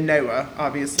 and then Noah,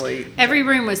 obviously. Every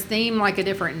room was themed like a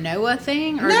different Noah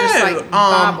thing, or No, just like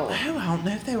Bible. I don't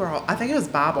know if they were all. I think it was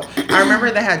Bible. I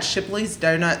remember they had Shipley's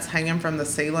donuts hanging from the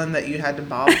ceiling that you had to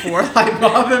bob for, like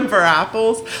bobbing for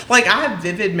apples. Like I have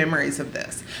vivid memories of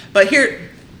this. But here,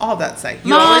 all that say,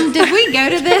 you Mom, always- did we go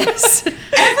to this?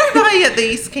 everybody at the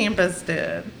East Campus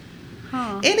did.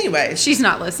 Huh. Anyways, She's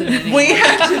not listening anymore. we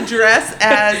had to dress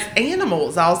as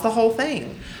animals. That was the whole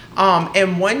thing.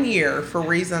 And one year, for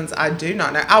reasons I do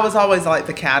not know, I was always like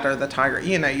the cat or the tiger.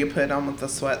 You put on with the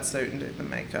sweatsuit and do the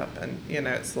makeup, and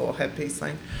it's a little headpiece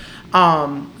thing.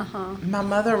 My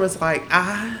mother was like,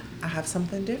 I have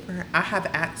something different. I have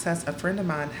access. A friend of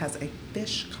mine has a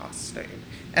fish costume,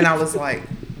 and I was like,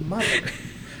 mother.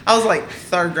 I was like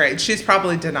third grade. She's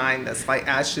probably denying this, like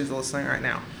as she's listening right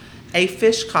now. a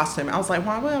fish costume. I was like,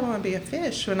 why would I want to be a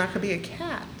fish when I could be a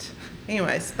cat?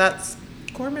 Anyways, that's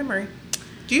core memory.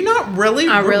 Do you not really?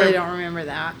 I really don't remember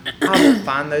that. I will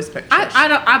find those pictures.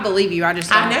 I believe you. I just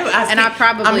don't. I know.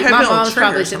 My mom's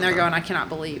probably sitting there going, I cannot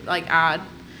believe. Like I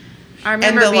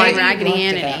remember being Raggedy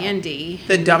Ann and Andy.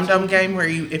 The Dum Dum game where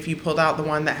if you pulled out the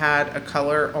one that had a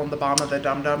color on the bottom of the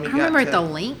Dum Dum, I remember at the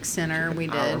Link Center we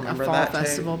did a fall that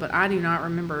festival, but I do not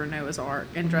remember Noah's Ark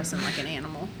and dressing like an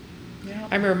animal. Yeah.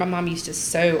 I remember my mom used to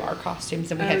sew our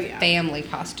costumes, and we had yeah. family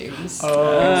costumes.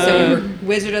 Oh. So we were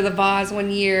Wizard of the Oz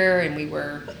one year, and we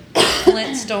were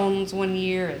Flintstones one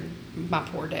year, and my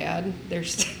poor dad.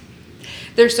 There's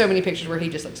so many pictures where he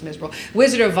just looks miserable.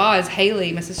 Wizard of Oz,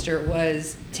 Haley, my sister,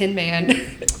 was Tin Man,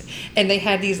 and they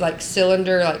had these like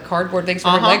cylinder, like cardboard things for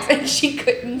her legs, and she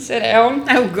couldn't sit down.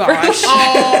 Oh gosh.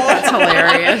 Oh, that's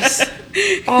hilarious.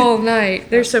 All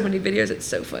night. There's so many videos. It's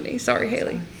so funny. Sorry,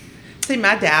 Haley. See,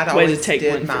 my dad Way always to take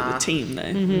did one for my the team,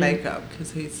 though. makeup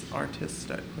because he's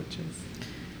artistic, which is.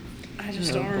 I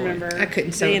just don't remember. I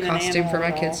couldn't sew a being an costume for my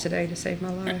animal at kids all. today to save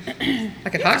my life. I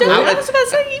could hot I glue was about to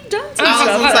say you've done some I was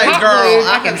stuff. gonna say, hot girl, glue.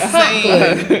 I can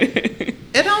sing. Glue.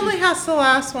 It only has to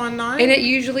last one night. And it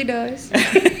usually does.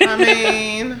 I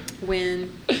mean,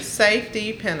 When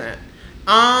safety pennant.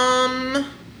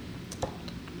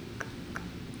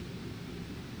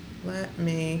 Let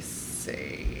me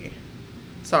see.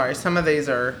 Sorry, some of these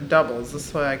are doubles. This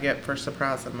is what I get for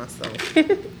surprising myself.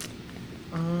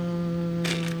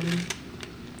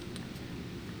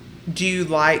 Do you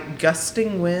like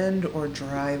gusting wind or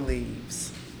dry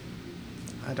leaves?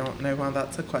 I don't know why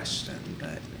that's a question,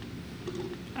 but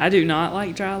I do not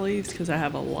like dry leaves because I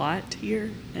have a lot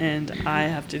here and I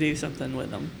have to do something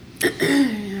with them.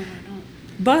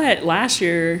 But last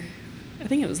year, I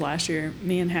think it was last year,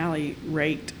 me and Hallie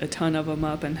raked a ton of them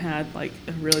up and had like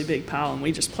a really big pile, and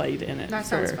we just played in it. that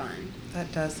sounds fun.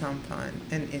 that does sound fun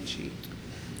and itchy.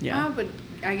 Yeah. But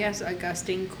I guess a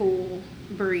gusting cool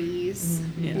breeze.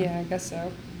 Yeah. I guess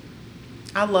so.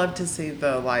 I love to see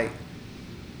the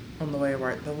on the way to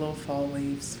work, the little fall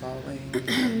leaves falling.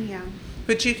 Yeah.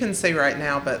 Which you can see right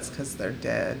now, but it's because they're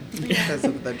dead because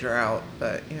of the drought.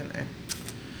 But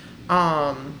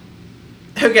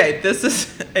okay, this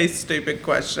is a stupid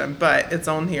question, but it's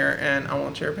on here, and I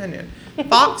want your opinion.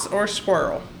 Fox or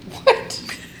squirrel?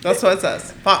 What? That's what it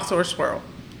says. Fox or squirrel?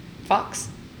 Fox?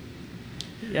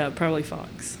 Yeah, probably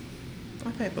fox.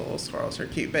 I think the little squirrels are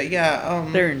cute, but yeah.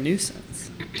 They're a nuisance.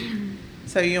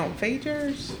 So you don't feed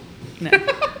yours? No.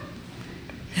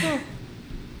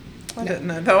 I didn't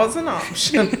know that was an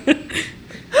option.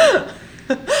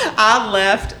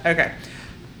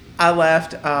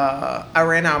 I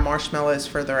ran out of marshmallows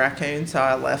for the raccoon, so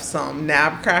I left some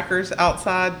nab crackers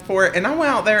outside for it. And I went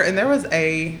out there, and there was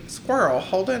a squirrel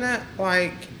holding it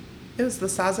like it was the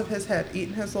size of his head,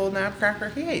 eating his little nab cracker.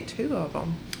 He ate 2 of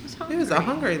them. He was a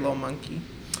hungry little monkey.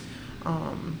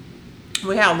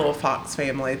 We had a little fox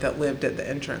family that lived at the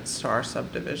entrance to our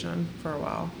subdivision for a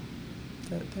while.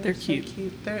 They're so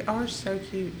cute. They are so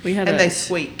cute. We had and a- they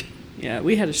squeak. Yeah,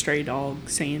 we had a stray dog,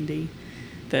 Sandy,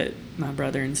 that my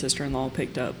brother and sister-in-law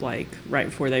picked up like right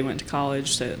before they went to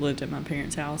college, so it lived at my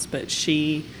parents' house. But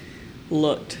she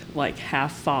looked like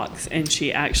half fox, and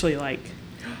she actually like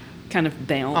kind of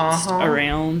bounced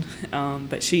around.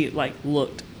 But she like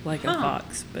looked like a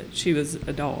fox, but she was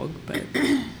a dog. But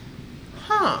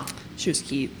she was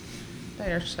cute.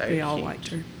 They are so We all cute. liked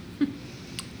her.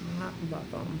 I love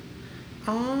them.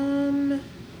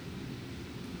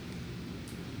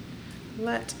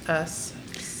 Let us.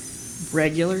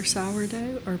 Regular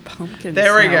sourdough or pumpkin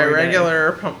There we go. sourdough? Regular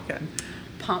or pumpkin.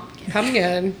 Pumpkin.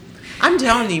 Pumpkin. I'm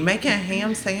telling you, making a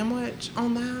ham sandwich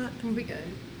on that Would be good.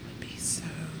 would be so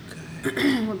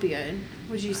good. Would be good.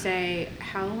 Would you say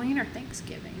Halloween or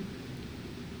Thanksgiving?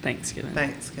 Thanksgiving.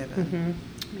 Thanksgiving.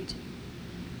 Me too.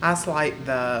 I just like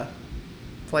the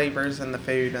flavors and the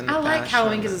food and the I like fashion.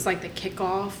 Halloween because it's like the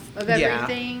kickoff of Yeah.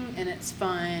 everything, and it's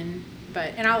fun.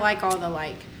 And I like all the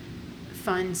like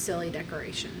fun, silly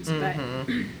decorations. But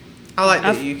I like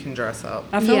that you can dress up.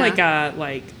 I feel Yeah. like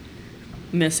I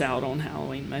miss out on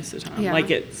Halloween most of the time. Yeah. Like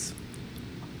it's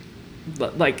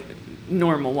like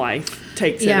normal life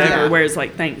takes it Yeah. over, whereas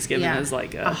like Thanksgiving is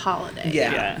like a holiday.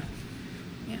 Yeah.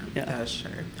 yeah. That's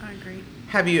true. I agree.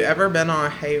 Have you ever been on a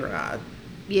hayride?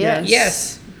 Yes.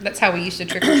 Yes. That's how we used to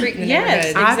trick or treat in the Yes,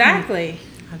 neighborhood. exactly.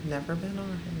 I've never been on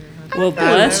a hayride. Well, That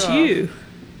I bless know of. you.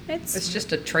 It's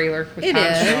just a trailer with It pine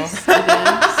is.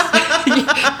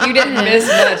 straw. You didn't miss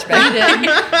much, baby.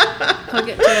 Hook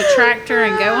it to a tractor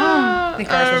and go on. I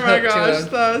think ours was Oh my hooked gosh, to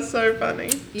that was so funny.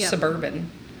 Yeah. a Suburban.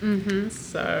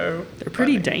 So They're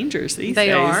pretty funny. dangerous these They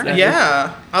days. are. though.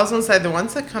 Yeah, I was gonna say the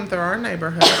ones that come through our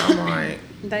neighborhood. I'm like,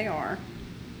 They are.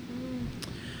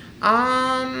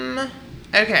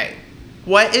 okay.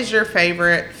 What is your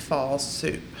favorite fall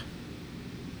soup?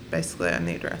 Basically, I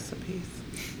need recipes.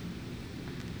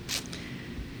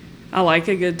 I like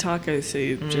a good taco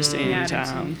soup just Yeah, I do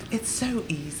anytime. It's so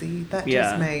easy. That Yeah.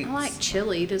 just makes. I like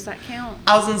chili. Does that count?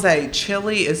 I was gonna say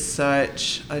chili is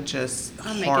such a just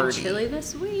I'm hearty. making chili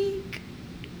this week.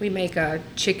 We make a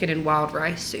chicken and wild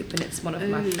rice soup, and it's one of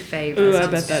my Ooh. favorites. Ooh, I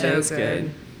It's bet that so is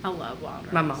good. I love wild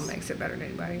rice. My mom makes it better than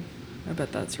anybody. I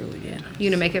bet that's really good. You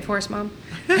gonna make it for us, Mom?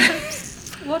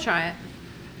 We'll try it.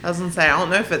 I was gonna say I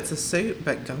don't know if it's a soup,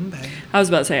 but gumbo. I was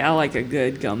about to say I like a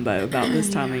good gumbo about this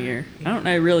time of year. I don't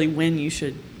know really when you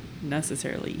should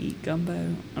necessarily eat gumbo.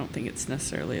 I don't think it's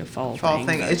necessarily a fall Fall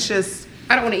thing. but It's just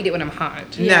I don't want to eat it when I'm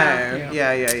hot. Yeah. no.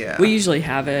 Yeah. we usually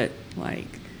have it like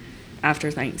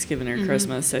after Thanksgiving or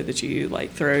Christmas so that you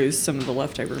like throw some of the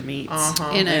leftover meats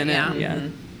Uh-huh. In it, in yeah. it.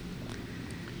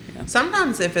 Yeah.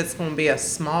 Sometimes if it's gonna be a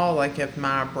small, like if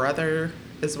my brother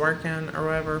is working or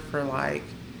whatever for like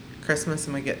Christmas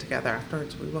and we get together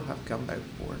afterwards, we will have gumbo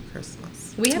for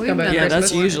Christmas. We have We've gumbo. done at Yeah, that's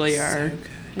Christmas. usually So our good.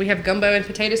 We have gumbo and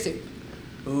potato soup.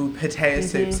 Ooh, potato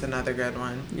soup's another good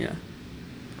one. yeah.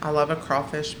 I love a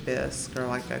crawfish bisque or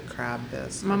like a crab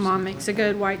bisque. My or mom something makes a like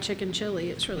good white chicken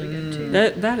chili. It's really good too.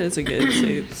 That is a good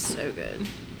soup. So good.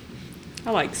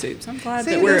 I like soups. I'm glad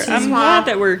See, that we're this is I'm why- glad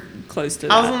that we're close to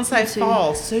that. I was that. gonna say Me too.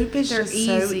 fall. Soup is They're just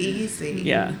so easy. easy.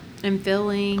 Yeah. And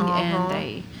filling, Uh-huh. and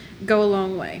they go a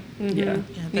long way. Yeah. Yeah, You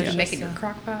there's can make just it in your a-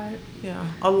 crock pot. Yeah,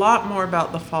 a lot more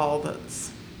about the fall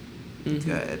that's Mhm.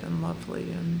 good and lovely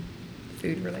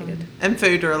Food related. and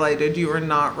food related. You are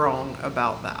not wrong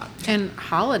about that. And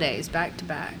holidays back to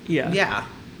back. Yeah. Yeah.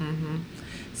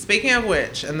 Speaking of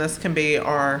which, and this can be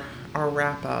our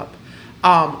wrap up.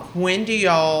 When do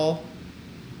y'all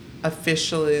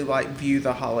officially like view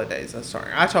the holidays as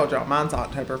starting? I told y'all mine's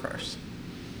October 1st,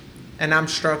 and I'm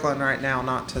struggling right now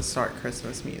not to start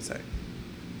Christmas music.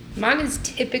 Mine is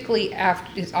typically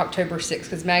is October 6th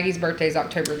because Maggie's birthday is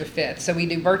October the 5th. So we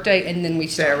do birthday and then we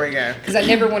start. There we go. Because I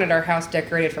never wanted our house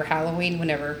decorated for Halloween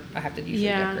whenever I have to usually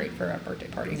Yeah. decorate for a birthday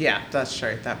party. Yeah, that's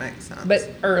true. That makes sense. But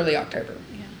early October.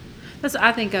 Yeah. That's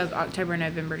I think of October,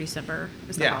 November, December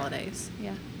as the Yeah. holidays.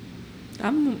 Yeah.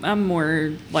 I'm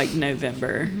more like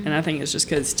November, and I think it's just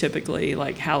because typically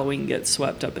like Halloween gets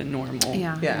swept up in normal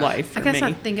Yeah. Yeah. life for I guess me.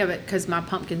 I think of it because my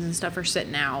pumpkins and stuff are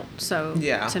sitting out. So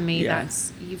Yeah. to me, Yeah.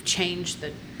 that's you've changed the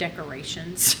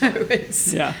decorations. So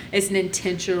it's Yeah. it's an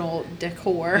intentional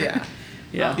decor. yeah,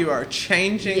 Yeah. you are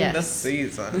changing the Yes.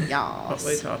 season. Yes. What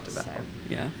we talked about. So,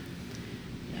 Yeah.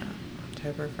 Yeah,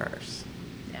 October 1st.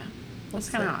 yeah. That's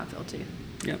kind of how I feel too.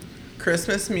 Yep.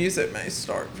 Christmas music may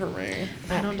start for me.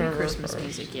 I don't do October Christmas 1st.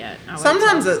 music yet. I wait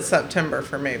Sometimes till- it's September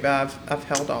for me, but I've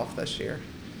held off this year.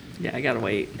 Yeah, I gotta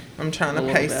wait. I'm trying A to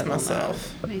little pace bit on that.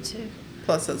 myself. Me too.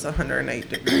 Plus, it's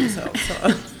 108 degrees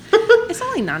outside. It's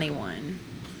only 91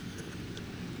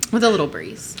 with a little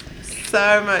breeze.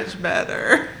 So much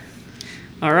better.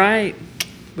 All right,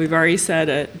 we've already said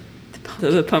it.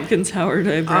 The pumpkin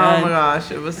sourdough bread. Oh my gosh,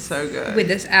 it was so good. With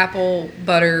this apple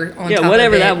butter on Yeah, top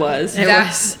whatever of it. that was. It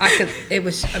That's, it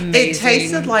was amazing. it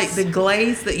tasted like the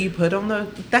glaze that you put on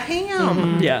the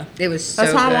ham. Yeah. It was so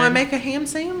That's why good. I want to make a ham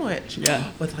sandwich. Yeah.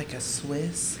 With like a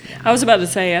Swiss. I was about to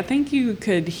say, I think you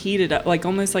could heat it up, like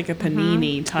almost like a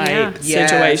panini type Yeah.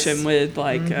 situation Yes. with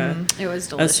like It was a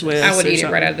delicious. Swiss. I would or eat it right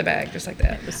something. out of the bag, just like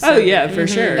that. Oh yeah, for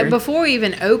sure. But before we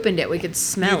even opened it, we could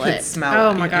smell You could it. smell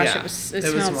oh it, my gosh, yeah. it was It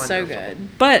was smelled so wonderful. good.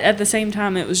 But at the same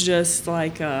time, it was just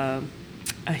like a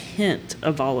hint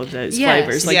of all of those Yes.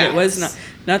 flavors. Like it was not,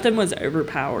 nothing was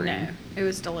overpowering. No, it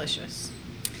was delicious.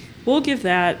 We'll give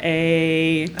that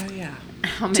a Oh yeah.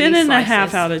 How many 10 and a slices?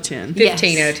 half out of 10.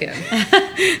 15 Yes. out of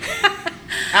 10.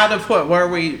 Out of what? Where are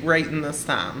we rating this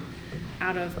time?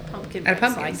 Out of pumpkin Out of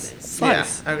bread pumpkins. slices.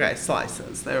 Slice. Yeah. Okay,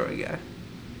 slices. There we go.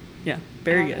 Yeah,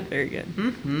 very Okay. good, very good.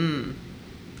 Mm-hmm.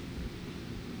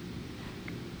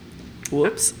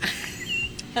 Whoops.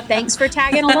 Thanks for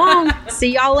tagging along.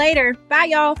 See y'all later. Bye,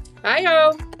 y'all. Bye,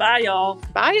 y'all. Bye, y'all.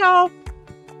 Bye, y'all.